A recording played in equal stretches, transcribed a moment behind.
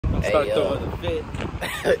start throwing a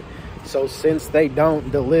fit. So since they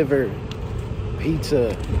don't deliver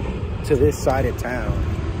pizza to this side of town,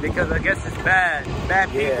 because I guess it's bad. Bad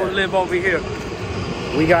people live over here.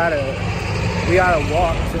 We gotta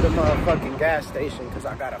walk to the motherfucking gas station because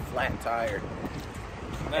I got a flat tire.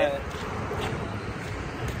 Man.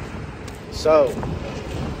 So,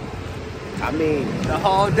 I mean, the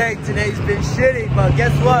whole day today's been shitty, but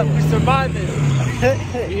guess what? We're surviving.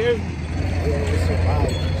 Here, we're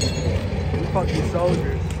surviving. We're fucking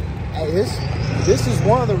soldiers. Hey, this is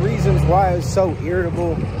one of the reasons why it's so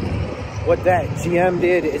irritable. What that GM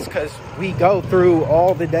did is because we go through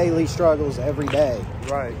all the daily struggles every day,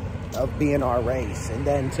 right, of being our race, and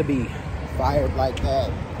then to be fired like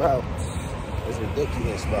that, bro, is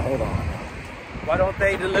ridiculous. But hold on, why don't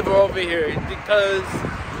they deliver over here? It's because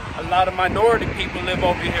a lot of minority people live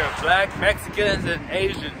over here, Black, Mexicans, and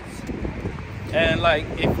Asians. And like,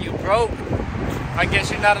 if you broke, I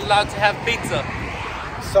guess you're not allowed to have pizza.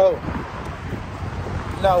 So,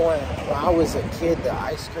 you know, when I was a kid, the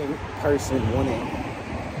ice cream person wouldn't.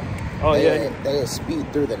 Oh they had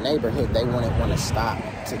speed through the neighborhood. They wouldn't want to stop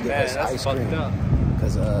to give us ice cream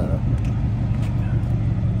because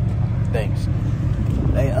thanks.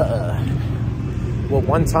 They well,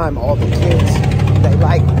 one time all the kids, they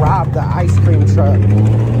like robbed the ice cream truck.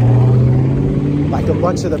 Like a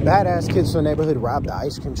bunch of the badass kids from the neighborhood robbed the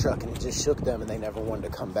ice cream truck, and it just shook them, and they never wanted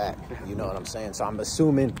to come back. You know what I'm saying? So I'm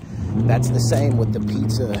assuming that's the same with the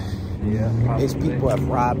pizza. Yeah, is people have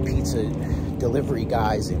robbed pizza delivery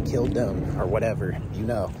guys and killed them or whatever, you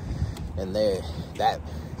know. And then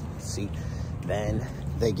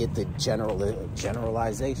they get the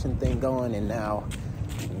generalization thing going, and now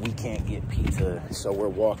we can't get pizza, so we're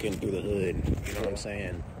walking through the hood. You know what I'm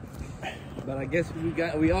saying? But I guess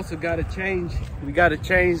we also gotta change. We gotta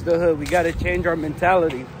change the hood. We gotta change our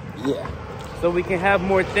mentality. Yeah. So we can have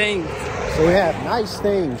more things. So we have nice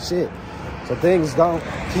things, shit. So things don't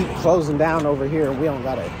keep closing down over here, and we don't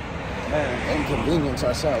gotta inconvenience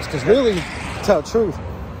ourselves. Because really, to tell the truth,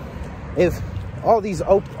 if all these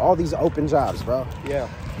open jobs, bro. Yeah.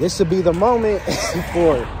 This would be the moment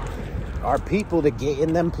for our people to get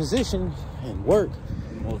in them positions and work.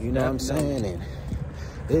 You know what I'm saying? And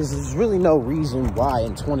there's really no reason why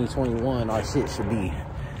in 2021 our shit should be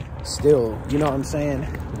still, you know what I'm saying,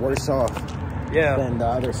 worse off than the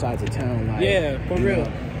other sides of town. Like, yeah, for real.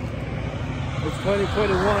 It's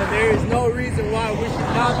 2021. There is no reason why we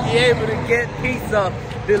should not be able to get pizza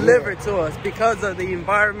delivered to us because of the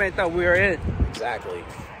environment that we're in. Exactly.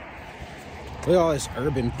 Look at all this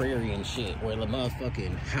urban prairie and shit where the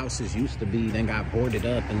motherfucking houses used to be, then got boarded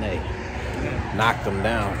up and they knocked them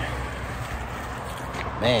down.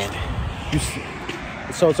 Man,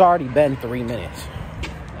 so it's already been 3 minutes.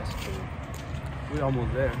 That's true. We're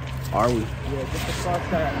almost there. Are we? Yeah, just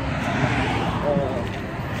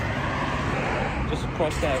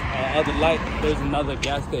across that other light, there's another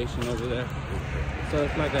gas station over there. So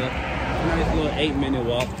it's like a nice little 8-minute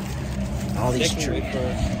walk. All these trees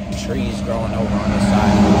growing over on the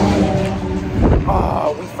side.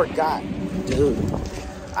 Oh, we forgot. Dude,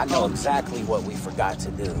 I know exactly what we forgot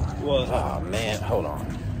to do. What? Oh, man, hold on.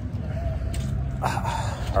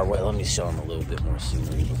 Or wait, let me show them a little bit more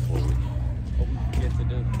scenery before we get to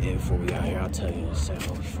do. Yeah, before we got here, I'll tell you in a second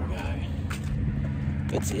what we forgot.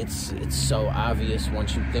 It's so obvious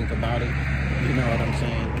once you think about it. You know what I'm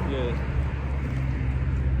saying? Yeah.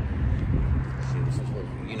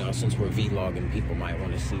 You know, since we're vlogging, people might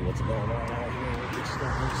want to see what's going on out here with this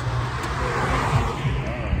stuff.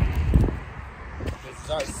 This is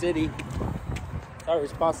our city. It's our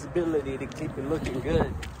responsibility to keep it looking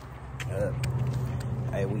good.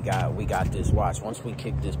 Hey, we got this. Watch. Once we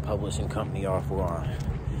kick this publishing company off, we're gonna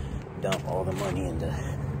dump all the money into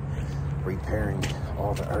repairing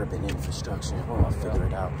all the urban infrastructure. We're gonna figure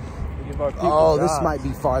it out. Oh, this might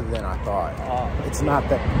be farther than I thought. It's not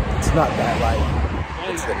that light.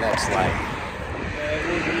 It's the next light.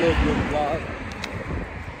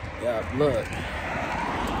 Yeah, look.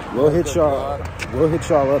 We'll hit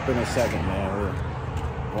y'all up in a second, man.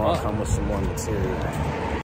 We're gonna come with some more material.